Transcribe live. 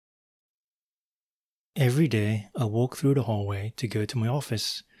Every day, I walk through the hallway to go to my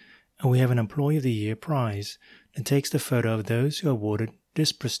office, and we have an Employee of the Year prize that takes the photo of those who are awarded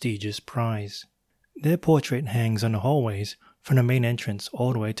this prestigious prize. Their portrait hangs on the hallways from the main entrance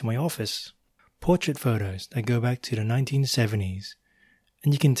all the way to my office. Portrait photos that go back to the 1970s.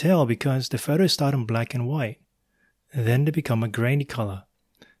 And you can tell because the photos start in black and white, then they become a grainy color,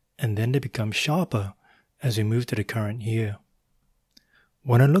 and then they become sharper as we move to the current year.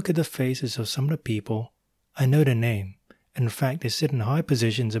 When I look at the faces of some of the people, I know their name, and in fact they sit in high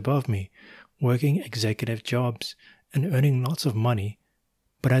positions above me, working executive jobs and earning lots of money,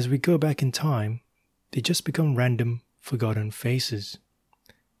 but as we go back in time, they just become random, forgotten faces.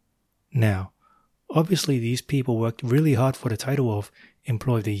 Now, obviously these people worked really hard for the title of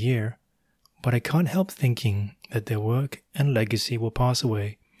Employee of the Year, but I can't help thinking that their work and legacy will pass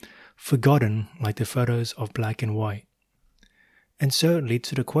away, forgotten like the photos of black and white. And so it leads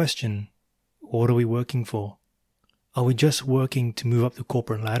to the question, what are we working for? Are we just working to move up the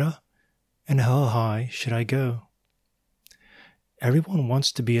corporate ladder? And how high should I go? Everyone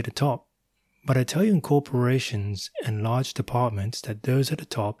wants to be at the top, but I tell you in corporations and large departments that those at the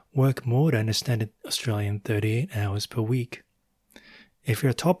top work more than a standard Australian 38 hours per week. If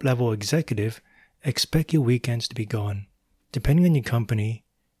you're a top-level executive, expect your weekends to be gone. Depending on your company,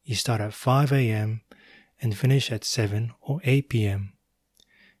 you start at 5 a.m. and finish at 7 or 8 p.m.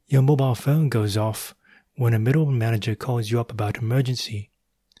 Your mobile phone goes off when a middle manager calls you up about an emergency.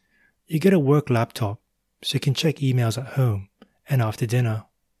 You get a work laptop so you can check emails at home and after dinner.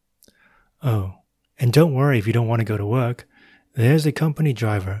 Oh, and don't worry if you don't want to go to work. There's a company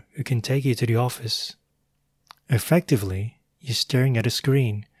driver who can take you to the office. Effectively, you're staring at a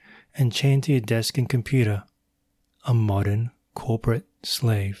screen and chained to your desk and computer. A modern corporate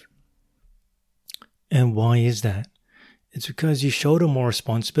slave. And why is that? It's because you shoulder more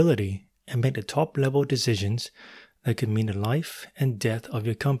responsibility and make the top-level decisions that could mean the life and death of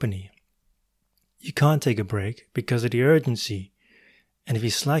your company. You can't take a break because of the urgency, and if you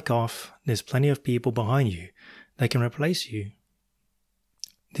slack off, there's plenty of people behind you that can replace you.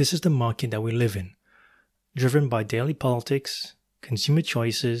 This is the market that we live in, driven by daily politics, consumer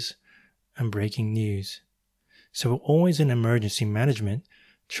choices, and breaking news. So we're always in emergency management,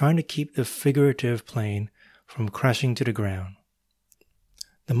 trying to keep the figurative plane from crashing to the ground.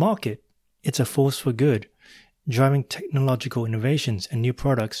 The market, it's a force for good, driving technological innovations and new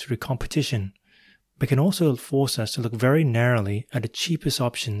products through competition, but can also force us to look very narrowly at the cheapest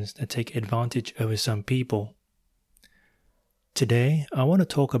options that take advantage over some people. Today, I want to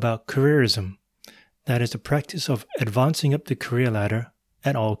talk about careerism, that is the practice of advancing up the career ladder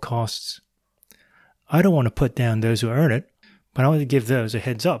at all costs. I don't want to put down those who earn it, but I want to give those a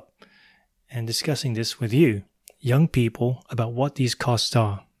heads up and discussing this with you, young people, about what these costs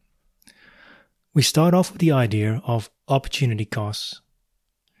are. We start off with the idea of opportunity costs.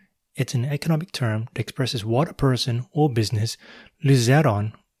 It's an economic term that expresses what a person or business loses out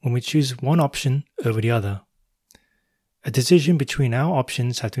on when we choose one option over the other. A decision between our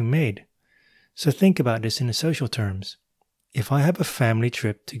options has to be made. So think about this in the social terms. If I have a family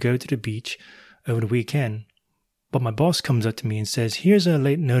trip to go to the beach over the weekend, but my boss comes up to me and says, here's a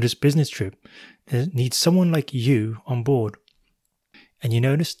late notice business trip that needs someone like you on board. And you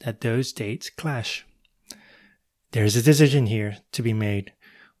notice that those dates clash. There's a decision here to be made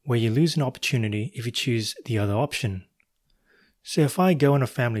where you lose an opportunity if you choose the other option. So if I go on a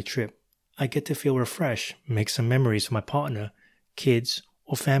family trip, I get to feel refreshed, make some memories for my partner, kids,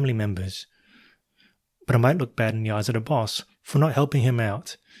 or family members. But I might look bad in the eyes of the boss for not helping him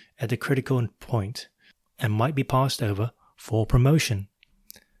out at the critical point and might be passed over for promotion.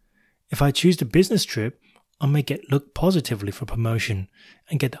 If I choose the business trip, I may look positively for promotion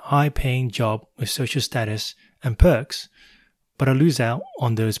and get the high-paying job with social status and perks, but I lose out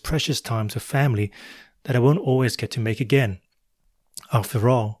on those precious times of family that I won't always get to make again. After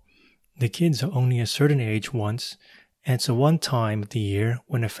all, the kids are only a certain age once, and it's a one time of the year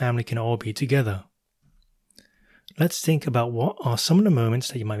when a family can all be together. Let's think about what are some of the moments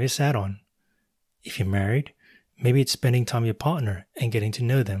that you might miss out on. If you're married, maybe it's spending time with your partner and getting to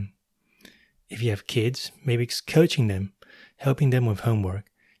know them. If you have kids, maybe it's coaching them, helping them with homework,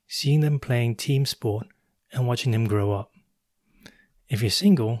 seeing them playing team sport, and watching them grow up. If you're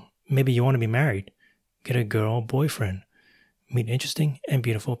single, maybe you want to be married, get a girl or boyfriend, meet interesting and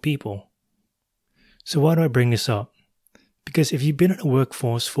beautiful people. So why do I bring this up? Because if you've been in the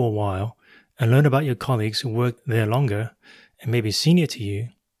workforce for a while and learn about your colleagues who work there longer and maybe senior to you,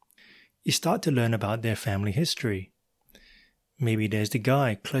 you start to learn about their family history. Maybe there's the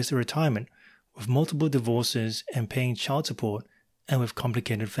guy close to retirement with multiple divorces and paying child support and with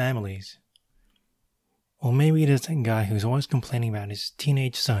complicated families. Or maybe there's that guy who's always complaining about his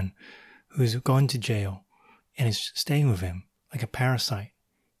teenage son who's gone to jail and is staying with him like a parasite.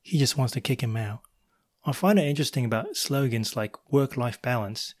 He just wants to kick him out. I find it interesting about slogans like work-life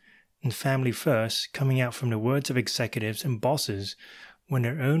balance and family first coming out from the words of executives and bosses when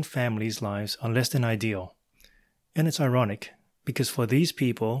their own families' lives are less than ideal. And it's ironic, because for these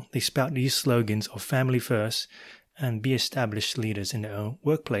people, they spout these slogans of family first and be established leaders in their own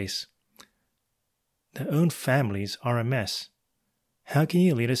workplace. Their own families are a mess. How can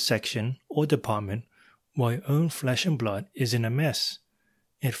you lead a section or department while your own flesh and blood is in a mess?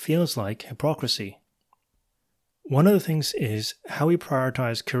 It feels like hypocrisy. One of the things is how we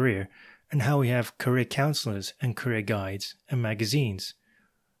prioritize career and how we have career counselors and career guides and magazines.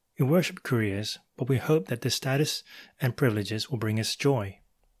 We worship careers, but we hope that the status and privileges will bring us joy.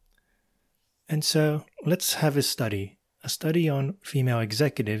 And so let's have a study on female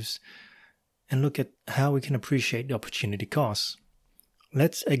executives, and look at how we can appreciate the opportunity costs.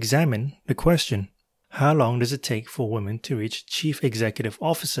 Let's examine the question, how long does it take for women to reach Chief Executive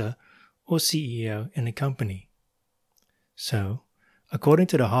Officer or CEO in a company? So, according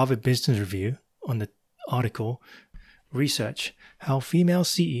to the Harvard Business Review on the article, Research How Female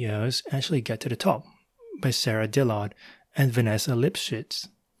CEOs Actually Get to the Top by Sarah Dillard and Vanessa Lipschitz.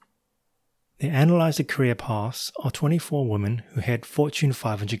 They analyzed the career paths of 24 women who head Fortune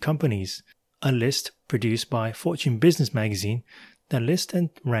 500 companies, a list produced by Fortune Business magazine that lists and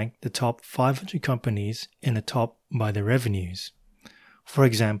ranked the top 500 companies in the top by their revenues. For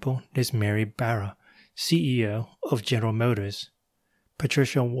example, there's Mary Barra, CEO of General Motors,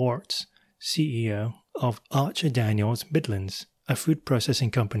 Patricia Wartz, CEO of Archer Daniels Midlands, a food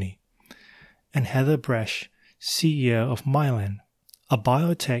processing company, and Heather Bresch, CEO of Mylan, a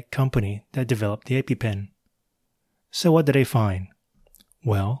biotech company that developed the EpiPen. So what did they find?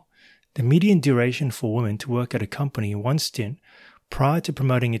 Well, the median duration for women to work at a company in one stint prior to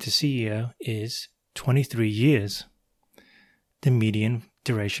promoting it to CEO is 23 years. The median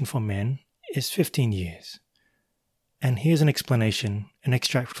duration for men is 15 years. And here's an explanation, an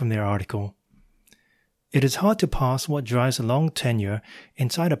extract from their article. It is hard to parse what drives a long tenure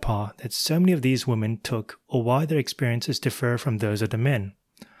inside a path that so many of these women took, or why their experiences differ from those of the men.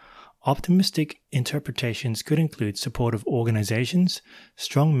 Optimistic interpretations could include supportive organizations,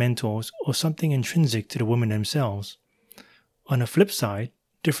 strong mentors, or something intrinsic to the women themselves. On the flip side,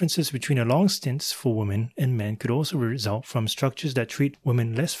 differences between the long stints for women and men could also result from structures that treat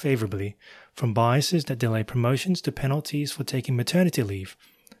women less favorably, from biases that delay promotions to penalties for taking maternity leave.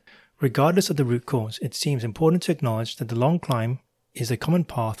 Regardless of the root cause, it seems important to acknowledge that the long climb is a common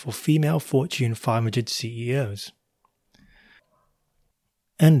path for female Fortune 500 CEOs.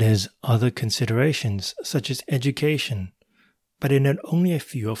 And there's other considerations, such as education, but in it only a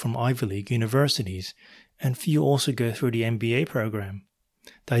few are from Ivy League universities, and few also go through the MBA program.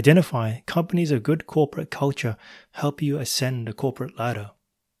 To identify companies of good corporate culture help you ascend the corporate ladder.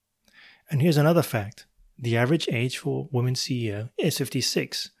 And here's another fact. The average age for a women CEO is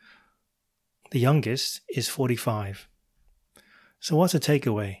 56. The youngest is 45. So what's the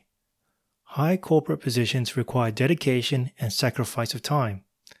takeaway? High corporate positions require dedication and sacrifice of time.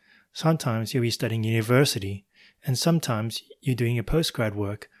 Sometimes you'll be studying university, and sometimes you're doing your postgrad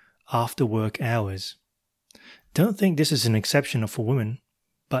work after work hours. Don't think this is an exception for women,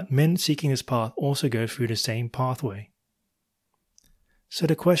 but men seeking this path also go through the same pathway. So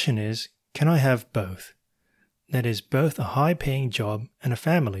the question is, can I have both? That is, both a high-paying job and a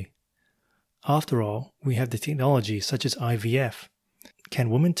family. After all, we have the technology such as IVF. Can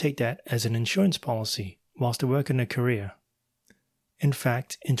women take that as an insurance policy whilst they work in a career? In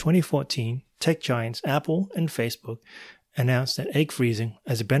fact, in 2014, tech giants Apple and Facebook announced that egg freezing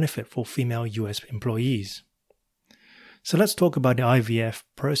as a benefit for female US employees. So let's talk about the IVF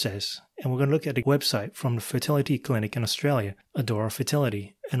process, and we're going to look at the website from the fertility clinic in Australia, Adora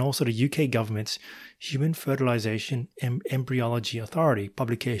Fertility, and also the UK government's Human Fertilisation and Embryology Authority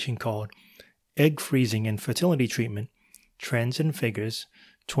publication called Egg Freezing and Fertility Treatment, Trends and Figures,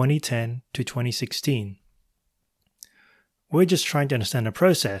 2010 to 2016. We're just trying to understand the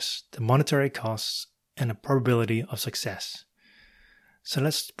process, the monetary costs, and the probability of success. So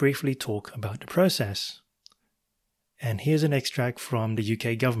let's briefly talk about the process. And here's an extract from the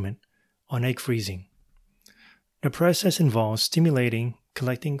UK government on egg freezing. The process involves stimulating,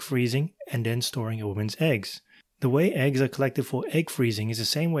 collecting, freezing, and then storing a woman's eggs. The way eggs are collected for egg freezing is the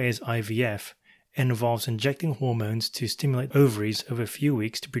same way as IVF and involves injecting hormones to stimulate ovaries over a few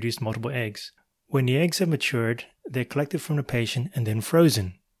weeks to produce multiple eggs. When the eggs have matured, they're collected from the patient and then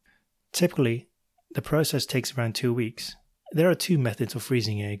frozen. Typically, the process takes around 2 weeks. There are two methods of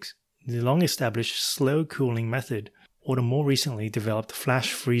freezing eggs, the long-established slow cooling method, or the more recently developed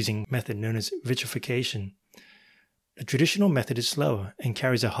flash freezing method known as vitrification. The traditional method is slower and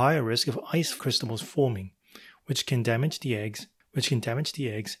carries a higher risk of ice crystals forming, which can damage the eggs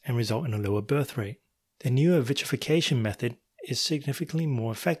and result in a lower birth rate. The newer vitrification method is significantly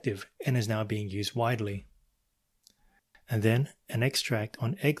more effective and is now being used widely. And then an extract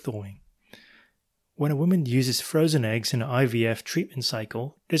on egg thawing. When a woman uses frozen eggs in an IVF treatment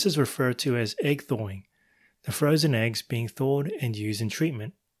cycle, this is referred to as egg thawing. The frozen eggs being thawed and used in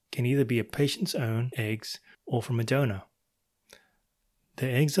treatment can either be a patient's own eggs or from a donor. The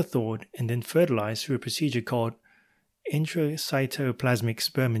eggs are thawed and then fertilized through a procedure called intracytoplasmic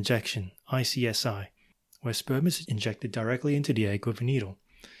sperm injection, ICSI, where sperm is injected directly into the egg with a needle.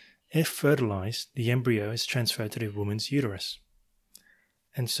 If fertilized, the embryo is transferred to the woman's uterus.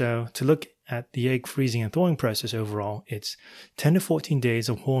 And so, to look at the egg freezing and thawing process overall, it's 10 to 14 days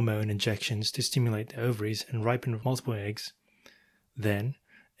of hormone injections to stimulate the ovaries and ripen multiple eggs. Then,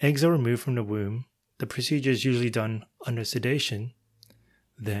 eggs are removed from the womb. The procedure is usually done under sedation.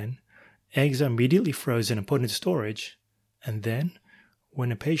 Then, eggs are immediately frozen and put into storage. And then,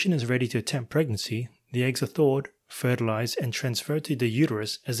 when a patient is ready to attempt pregnancy, the eggs are thawed, fertilized, and transferred to the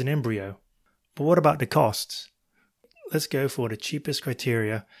uterus as an embryo. But what about the costs? Let's go for the cheapest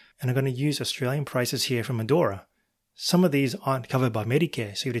criteria, and I'm going to use Australian prices here from Medora. Some of these aren't covered by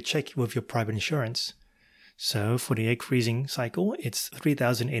Medicare, so you have to check with your private insurance. So for the egg freezing cycle, it's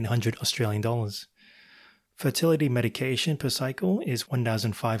 3,800 Australian dollars. Fertility medication per cycle is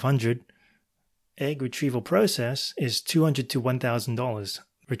 1,500. Egg retrieval process is $200 to $1,000.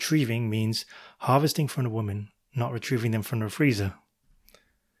 Retrieving means harvesting from the woman, not retrieving them from the freezer.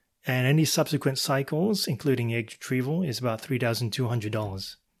 And any subsequent cycles, including egg retrieval, is about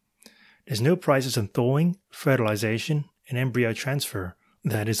 $3,200. There's no prices on thawing, fertilization, and embryo transfer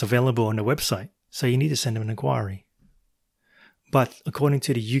that is available on the website, so you need to send them an inquiry. But according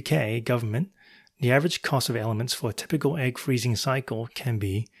to the UK government, the average cost of elements for a typical egg freezing cycle can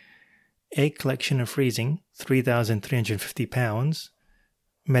be egg collection and freezing, £3,350,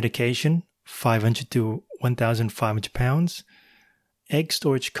 medication, £500 to £1,500, egg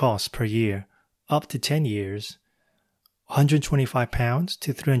storage costs per year, up to 10 years, £125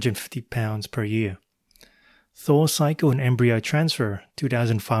 to £350 per year. Thaw cycle and embryo transfer,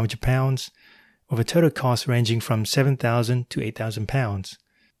 £2,500, with a total cost ranging from £7,000 to £8,000.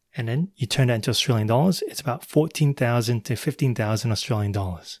 And then you turn that into Australian dollars, it's about $14,000 to $15,000 Australian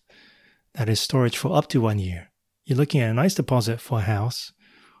dollars. That is storage for up to 1 year. You're looking at a nice deposit for a house,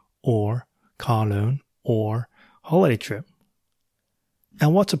 or car loan, or holiday trip.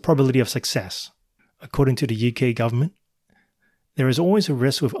 And what's the probability of success? According to the UK government, there is always a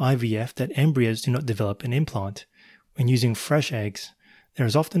risk with IVF that embryos do not develop an implant. When using fresh eggs, there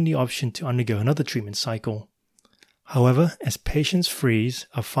is often the option to undergo another treatment cycle. However, as patients freeze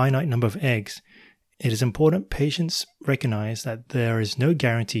a finite number of eggs, it is important patients recognize that there is no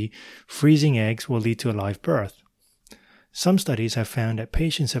guarantee freezing eggs will lead to a live birth. Some studies have found that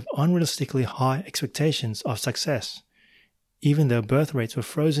patients have unrealistically high expectations of success. Even though birth rates with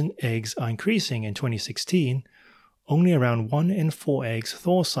frozen eggs are increasing in 2016, only around 1 in 4 eggs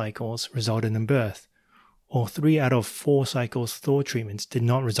thaw cycles resulted in birth, or 3 out of 4 cycles thaw treatments did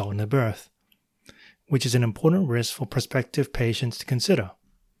not result in a birth, which is an important risk for prospective patients to consider.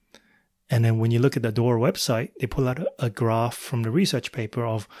 And then when you look at the DORA website, they pull out a graph from the research paper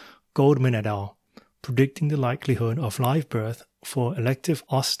of Goldman et al., predicting the likelihood of live birth for elective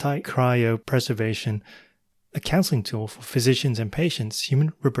oocyte cryopreservation, a counseling tool for physicians and patients,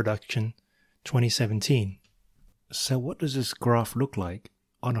 Human Reproduction, 2017. So what does this graph look like?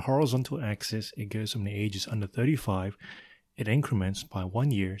 On the horizontal axis, it goes from the ages under 35, it increments by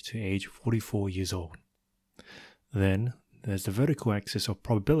 1 year to age 44 years old. Then there's the vertical axis of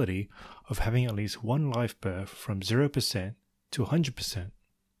probability of having at least one live birth from 0% to 100%.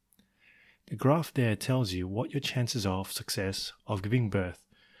 The graph there tells you what your chances are of success of giving birth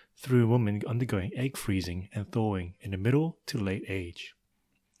through a woman undergoing egg freezing and thawing in the middle to late age.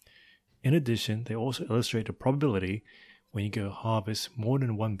 In addition, they also illustrate the probability when you go harvest more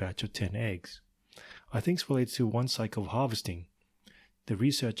than one batch of 10 eggs. I think it's related to one cycle of harvesting. The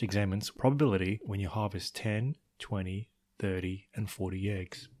research examines probability when you harvest 10, 20, 30, and 40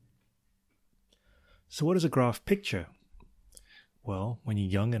 eggs. So what does a graph picture? Well, when you're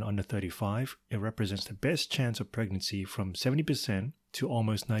young and under 35, it represents the best chance of pregnancy from 70% to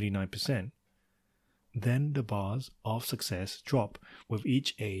almost 99%. Then the bars of success drop with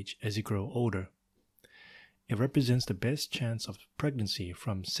each age as you grow older. It represents the best chance of pregnancy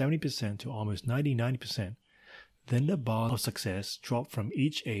from 70% to almost 99%. Then the bar of success drops from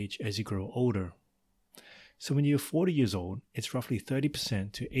each age as you grow older. So when you're 40 years old, it's roughly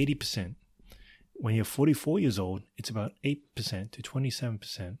 30% to 80%. When you're 44 years old, it's about 8% to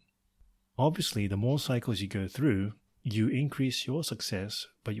 27%. Obviously, the more cycles you go through, you increase your success,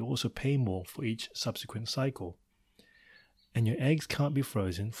 but you also pay more for each subsequent cycle. And your eggs can't be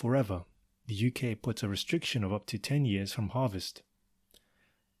frozen forever. The UK puts a restriction of up to 10 years from harvest.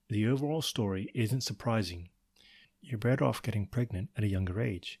 The overall story isn't surprising. You're better off getting pregnant at a younger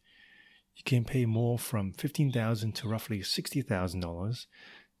age. You can pay more from $15,000 to roughly $60,000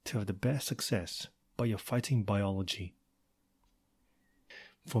 to have the best success, but you're fighting biology.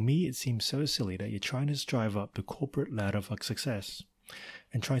 For me, it seems so silly that you're trying to strive up the corporate ladder of success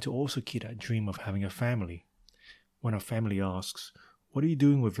and trying to also keep that dream of having a family. When a family asks, "What are you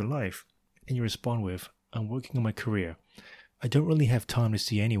doing with your life?" and you respond with, "I'm working on my career. I don't really have time to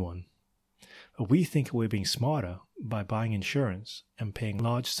see anyone." But we think we're being smarter by buying insurance and paying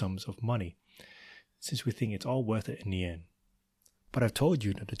large sums of money, since we think it's all worth it in the end. But I've told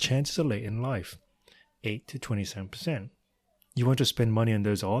you that the chances are late in life, 8 to 27%. You want to spend money on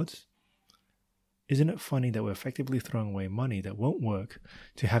those odds? Isn't it funny that we're effectively throwing away money that won't work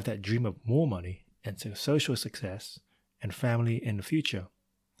to have that dream of more money and social success and family in the future?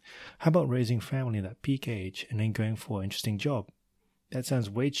 How about raising family at that peak age and then going for an interesting job? That sounds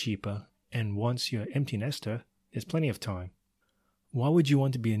way cheaper, and once you're an empty nester, there's plenty of time. Why would you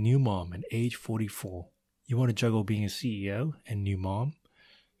want to be a new mom at age 44? You want to juggle being a CEO and new mom?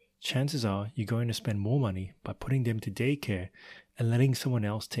 Chances are you're going to spend more money by putting them to daycare and letting someone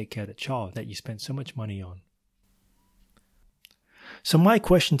else take care of the child that you spent so much money on. So my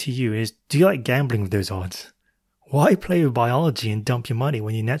question to you is, do you like gambling with those odds? Why play with biology and dump your money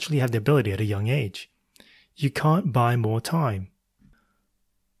when you naturally have the ability at a young age? You can't buy more time.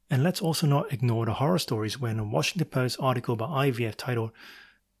 And let's also not ignore the horror stories when a Washington Post article about IVF titled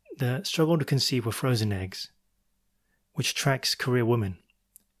 "The Struggle to Conceive with Frozen Eggs," which tracks career women.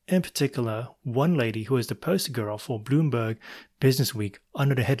 In particular, one lady who is the poster girl for Bloomberg Businessweek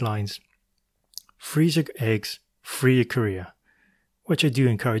under the headlines, "Freeze your eggs, free your career," which I do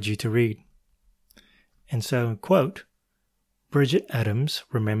encourage you to read. And so, quote, Bridget Adams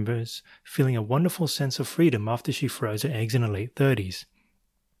remembers feeling a wonderful sense of freedom after she froze her eggs in her late 30s,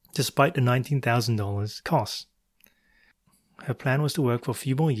 despite the $19,000 cost. Her plan was to work for a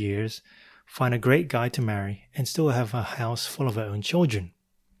few more years, find a great guy to marry, and still have a house full of her own children.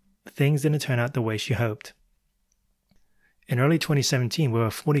 Things didn't turn out the way she hoped. In early 2017, with her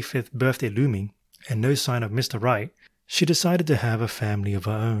 45th birthday looming and no sign of Mr. Right, she decided to have a family of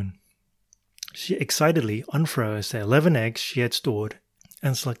her own. She excitedly unfroze the 11 eggs she had stored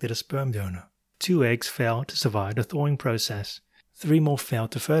and selected a sperm donor. 2 eggs failed to survive the thawing process. 3 more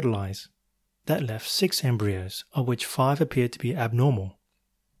failed to fertilize. That left 6 embryos, of which 5 appeared to be abnormal.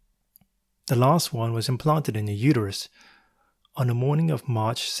 The last one was implanted in the uterus. On the morning of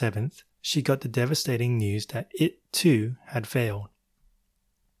March 7th, she got the devastating news that it, too, had failed.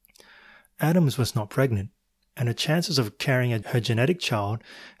 Adams was not pregnant, and the chances of carrying her genetic child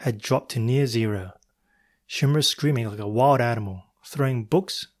had dropped to near zero. She remembers screaming like a wild animal, throwing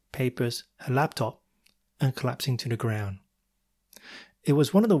books, papers, her laptop, and collapsing to the ground. It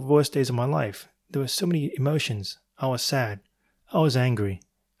was one of the worst days of my life. There were so many emotions. I was sad. I was angry.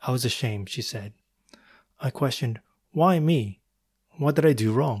 I was ashamed, she said. I questioned, why me? What did I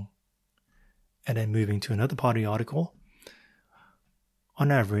do wrong? And then moving to another part of the article.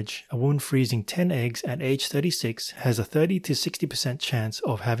 On average, a woman freezing 10 eggs at age 36 has a 30 to 60% chance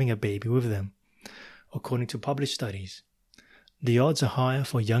of having a baby with them, according to published studies. The odds are higher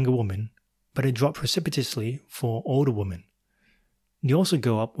for younger women, but they drop precipitously for older women. They also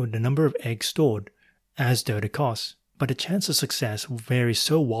go up with the number of eggs stored, as do the costs, but the chance of success varies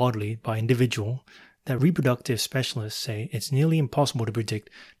so wildly by individual that reproductive specialists say it's nearly impossible to predict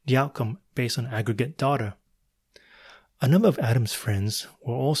the outcome based on aggregate data. A number of Adam's friends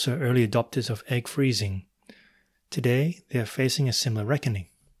were also early adopters of egg freezing. Today, they are facing a similar reckoning.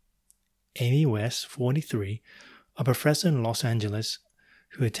 Amy West, 43, a professor in Los Angeles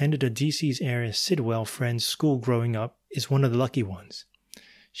who attended a DC's area Sidwell Friends school growing up, is one of the lucky ones.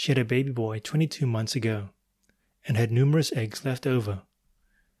 She had a baby boy 22 months ago and had numerous eggs left over.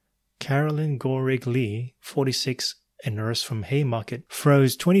 Carolyn Gorig Lee, 46, a nurse from Haymarket,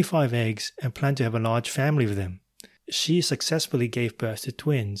 froze 25 eggs and planned to have a large family with them. She successfully gave birth to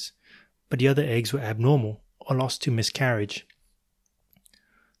twins, but the other eggs were abnormal or lost to miscarriage.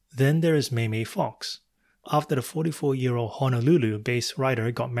 Then there is Maymay Fox. After the 44-year-old Honolulu-based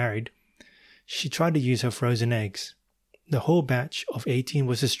writer got married, she tried to use her frozen eggs. The whole batch of 18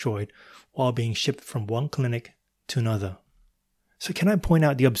 was destroyed while being shipped from one clinic to another. So can I point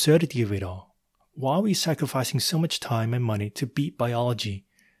out the absurdity of it all? Why are we sacrificing so much time and money to beat biology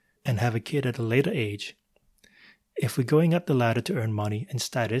and have a kid at a later age? If we're going up the ladder to earn money and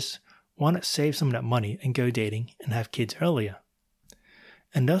status, why not save some of that money and go dating and have kids earlier?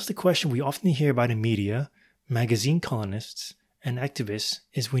 And thus the question we often hear by the media, magazine columnists, and activists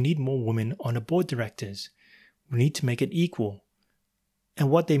is we need more women on the board directors. We need to make it equal. And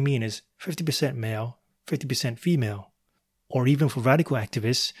what they mean is 50% male, 50% female. Or even for radical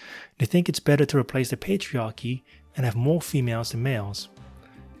activists, they think it's better to replace the patriarchy and have more females than males.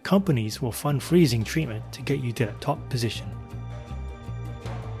 Companies will fund freezing treatment to get you to that top position.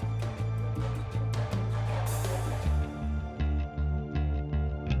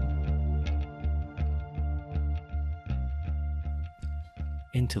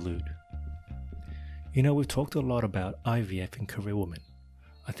 Interlude. We've talked a lot about IVF and career women.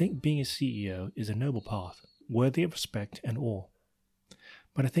 I think being a CEO is a noble path, worthy of respect and awe.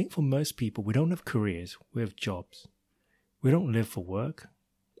 But I think for most people, we don't have careers, we have jobs. We don't live for work,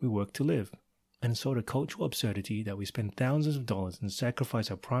 we work to live. And so the cultural absurdity that we spend thousands of dollars and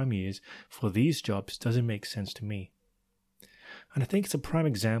sacrifice our prime years for these jobs doesn't make sense to me. And I think it's a prime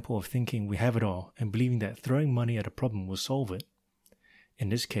example of thinking we have it all and believing that throwing money at a problem will solve it. In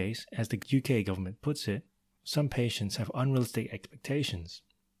this case, as the UK government puts it, some patients have unrealistic expectations.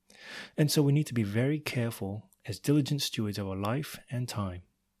 And so we need to be very careful as diligent stewards of our life and time.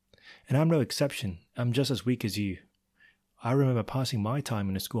 And I'm no exception, I'm just as weak as you. I remember passing my time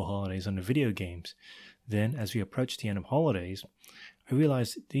in the school holidays on the video games. Then, as we approached the end of holidays, I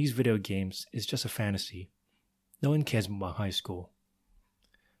realized these video games is just a fantasy. No one cares about high school.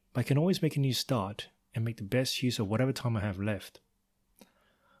 But I can always make a new start and make the best use of whatever time I have left.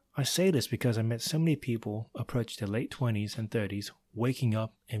 I say this because I met so many people approach their late 20s and 30s waking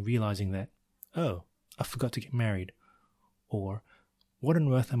up and realizing that, oh, I forgot to get married. Or, what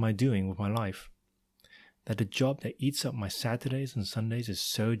on earth am I doing with my life? That the job that eats up my Saturdays and Sundays is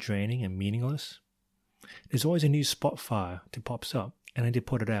so draining and meaningless? There's always a new spot fire that pops up and I need to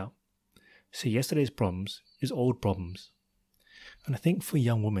put it out. So yesterday's problems is old problems. And I think for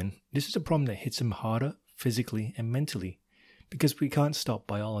young women, this is a problem that hits them harder physically and mentally. Because we can't stop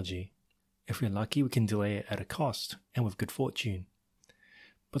biology. If we're lucky, we can delay it at a cost and with good fortune.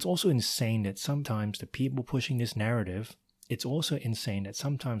 But it's also insane that sometimes the people pushing this narrative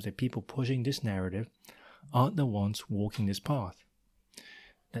aren't the ones walking this path.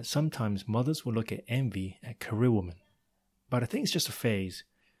 That sometimes mothers will look at envy at career women. But I think it's just a phase.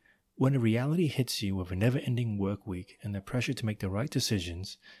 When the reality hits you with a never-ending work week and the pressure to make the right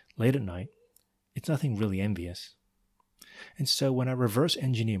decisions late at night, it's nothing really envious. And so when I reverse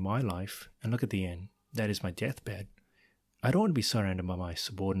engineer my life and look at the end, that is my deathbed, I don't want to be surrounded by my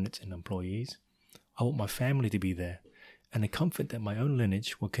subordinates and employees. I want my family to be there, and the comfort that my own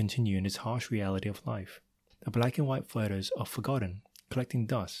lineage will continue in this harsh reality of life. The black and white photos are forgotten, collecting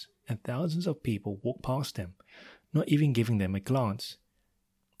dust, and thousands of people walk past them, not even giving them a glance.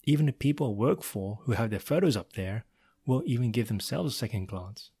 Even the people I work for who have their photos up there won't even give themselves a second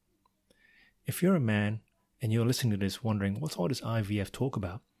glance. If you're a man, and you're listening to this wondering, what's all this IVF talk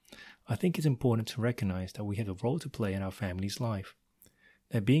about? I think it's important to recognize that we have a role to play in our family's life.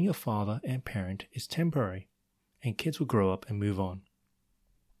 That being a father and parent is temporary, and kids will grow up and move on.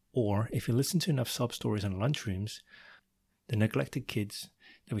 Or, if you listen to enough sob stories in lunchrooms, the neglected kids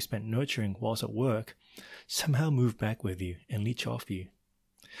that we spent nurturing whilst at work somehow move back with you and leech off you.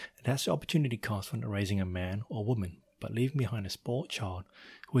 And that's the opportunity cost for not raising a man or woman, but leaving behind a spoiled child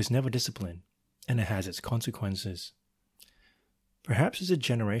who is never disciplined. And it has its consequences. Perhaps it's a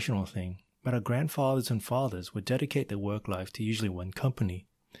generational thing, but our grandfathers and fathers would dedicate their work life to usually one company,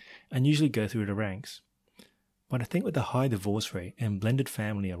 and usually go through the ranks. But I think with the high divorce rate and blended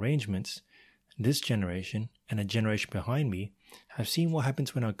family arrangements, this generation and a generation behind me have seen what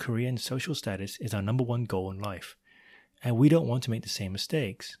happens when our career and social status is our number one goal in life, and we don't want to make the same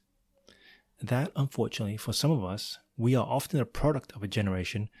mistakes. That, unfortunately, for some of us, we are often a product of a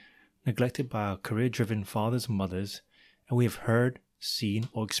generation neglected by our career-driven fathers and mothers, and we have heard, seen,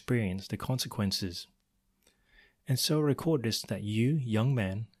 or experienced the consequences. And so I record this that you, young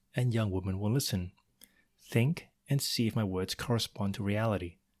men and young women, will listen, think, and see if my words correspond to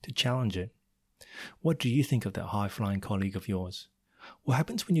reality, to challenge it. What do you think of that high-flying colleague of yours? What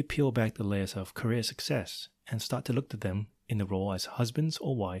happens when you peel back the layers of career success and start to look at them in the role as husbands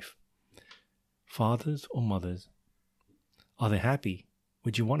or wife, fathers or mothers? Are they happy?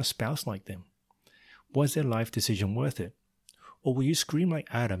 Would you want a spouse like them? Was their life decision worth it? Or will you scream like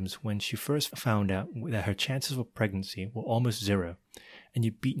Adams when she first found out that her chances of pregnancy were almost zero, and you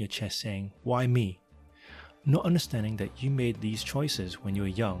beat your chest saying, "Why me?" not understanding that you made these choices when you were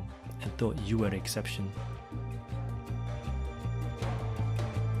young and thought you were the exception.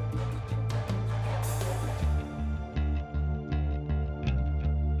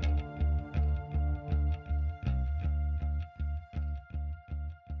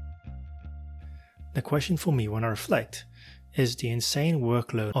 The question for me when I reflect is the insane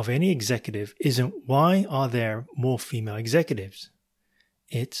workload of any executive isn't why are there more female executives?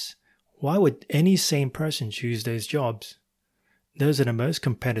 It's why would any sane person choose those jobs? Those are the most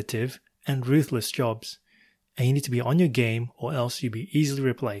competitive and ruthless jobs, and you need to be on your game or else you'll be easily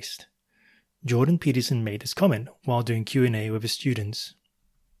replaced. Jordan Peterson made this comment while doing Q&A with his students.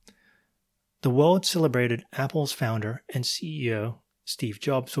 The world celebrated Apple's founder and CEO, Steve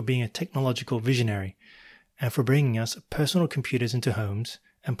Jobs, for being a technological visionary and for bringing us personal computers into homes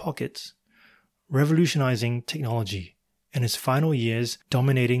and pockets, revolutionizing technology, and his final years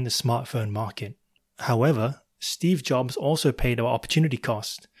dominating the smartphone market. However, Steve Jobs also paid an opportunity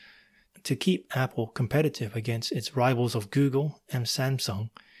cost. To keep Apple competitive against its rivals of Google and Samsung,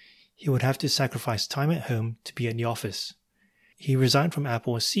 he would have to sacrifice time at home to be at the office. He resigned from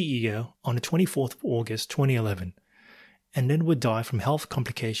Apple as CEO on the 24th of August 2011, and then would die from health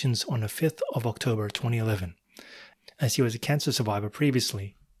complications on the 5th of October 2011, as he was a cancer survivor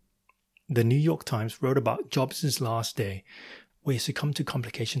previously. The New York Times wrote about Jobs' last day, where he succumbed to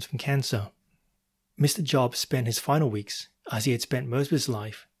complications from cancer. Mr. Jobs spent his final weeks, as he had spent most of his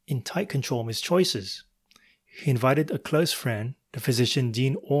life, in tight control of his choices. He invited a close friend, the physician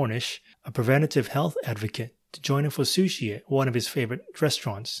Dean Ornish, a preventative health advocate, to join him for sushi at one of his favorite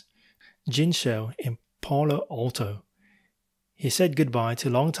restaurants, Jinsho in Palo Alto. He said goodbye to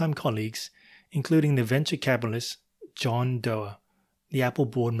longtime colleagues, including the venture capitalist John Doerr, the Apple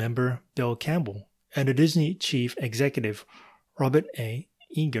board member Bill Campbell, and the Disney chief executive Robert A.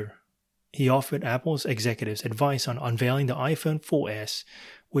 Iger. He offered Apple's executives advice on unveiling the iPhone 4S,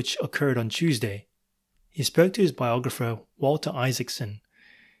 which occurred on Tuesday. He spoke to his biographer Walter Isaacson.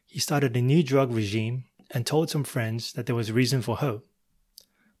 He started a new drug regime and told some friends that there was reason for hope.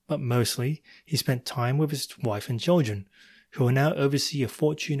 But mostly, he spent time with his wife and children, who will now oversee a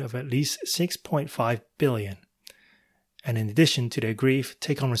fortune of at least $6.5 billion. And in addition to their grief,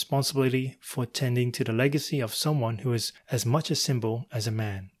 take on responsibility for tending to the legacy of someone who is as much a symbol as a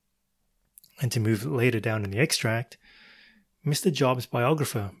man. And to move later down in the extract, Mr. Jobs'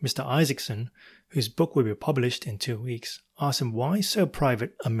 biographer, Mr. Isaacson, whose book will be published in 2 weeks, asked him why so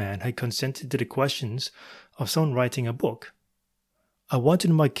private a man had consented to the questions of someone writing a book. "I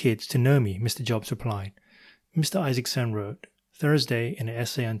wanted my kids to know me," Mr. Jobs replied. Mr. Isaacson wrote Thursday in an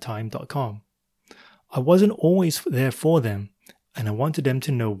essay on Time.com. "I wasn't always there for them, and I wanted them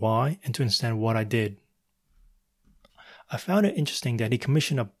to know why and to understand what I did." I found it interesting that he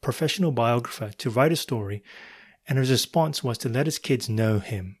commissioned a professional biographer to write a story, and his response was to let his kids know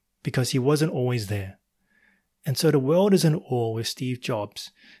him, because he wasn't always there. And so the world is in awe with Steve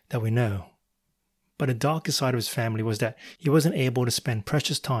Jobs, that we know. But the darker side of his family was that he wasn't able to spend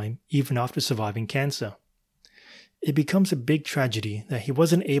precious time even after surviving cancer. It becomes a big tragedy that he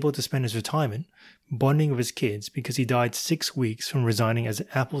wasn't able to spend his retirement bonding with his kids because he died 6 weeks from resigning as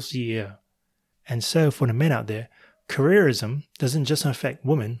Apple CEO. And so for the men out there, careerism doesn't just affect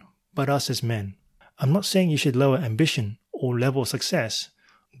women, but us as men. I'm not saying you should lower ambition or level success,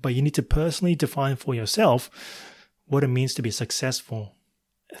 but you need to personally define for yourself what it means to be successful.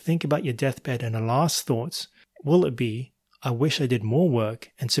 Think about your deathbed and the last thoughts. Will it be, "I wish I did more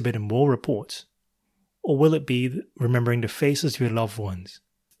work and submitted more reports"? Or will it be remembering the faces of your loved ones?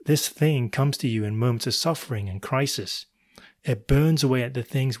 This thing comes to you in moments of suffering and crisis. It burns away at the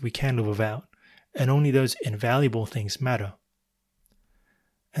things we can live without, and only those invaluable things matter.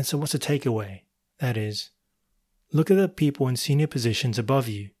 And so what's the takeaway? That is, look at the people in senior positions above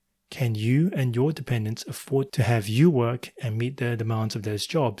you. Can you and your dependents afford to have you work and meet the demands of those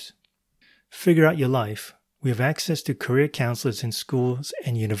jobs? Figure out your life. We have access to career counselors in schools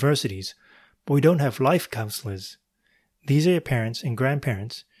and universities, but we don't have life counselors. These are your parents and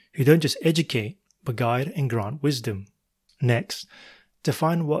grandparents who don't just educate, but guide and grant wisdom. Next,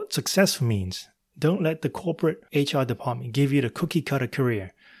 define what success means. Don't let the corporate HR department give you the cookie-cutter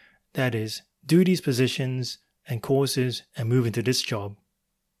career. That is, do these positions and courses and move into this job.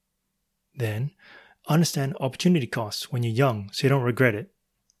 Then, understand opportunity costs when you're young so you don't regret it.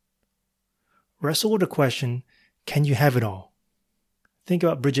 Wrestle with the question, can you have it all? Think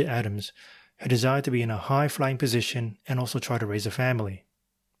about Bridget Adams, who desired to be in a high-flying position and also try to raise a family.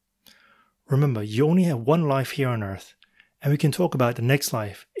 Remember, you only have one life here on Earth, and we can talk about the next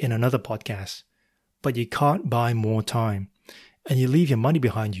life in another podcast, but you can't buy more time, and you leave your money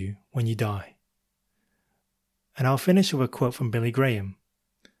behind you when you die. And I'll finish with a quote from Billy Graham.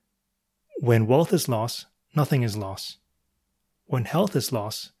 When wealth is lost, nothing is lost. When health is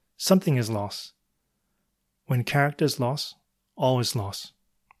lost, something is lost. When character is lost, all is lost.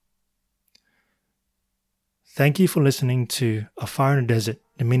 Thank you for listening to A Fire in the Desert,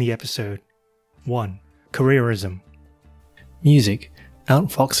 the mini episode 1, Careerism. Music,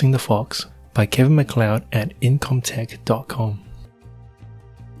 Outfoxing the Fox by Kevin MacLeod at incomtech.com.